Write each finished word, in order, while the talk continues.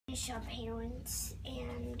punish our parents,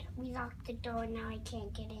 and we locked the door, and now I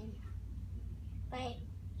can't get in. But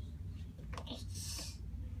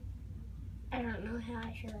I don't know how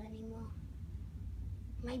I feel anymore.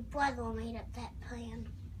 My brother made up that plan.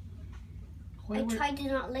 I tried to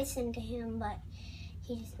not listen to him, but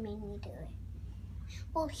he just made me do it.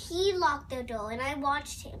 Well, he locked the door, and I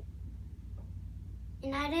watched him.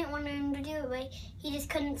 And I didn't want him to do it, but he just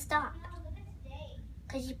couldn't stop.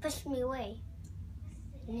 Because he pushed me away.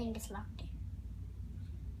 And then just locked it.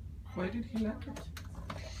 Why did he lock it?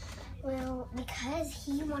 Well, because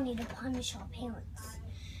he wanted to punish our parents.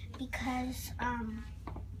 Because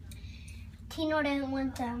Tino didn't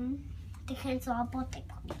want them to cancel our birthday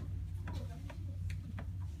party.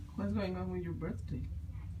 What's going on with your birthday?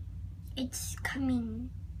 It's coming.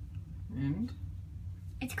 And?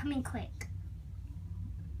 It's coming quick.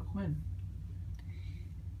 When?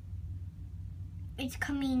 It's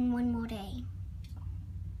coming one more day.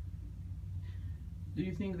 Do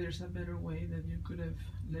you think there's a better way that you could have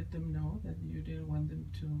let them know that you didn't want them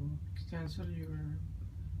to cancel your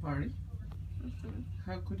party? Mm-hmm.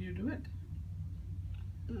 How could you do it?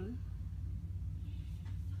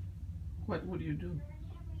 What would you do?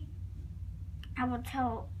 I will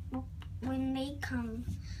tell, when they come,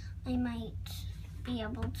 I might be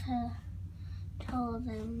able to tell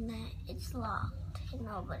them that it's locked and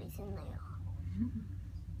nobody's in there. Mm-hmm.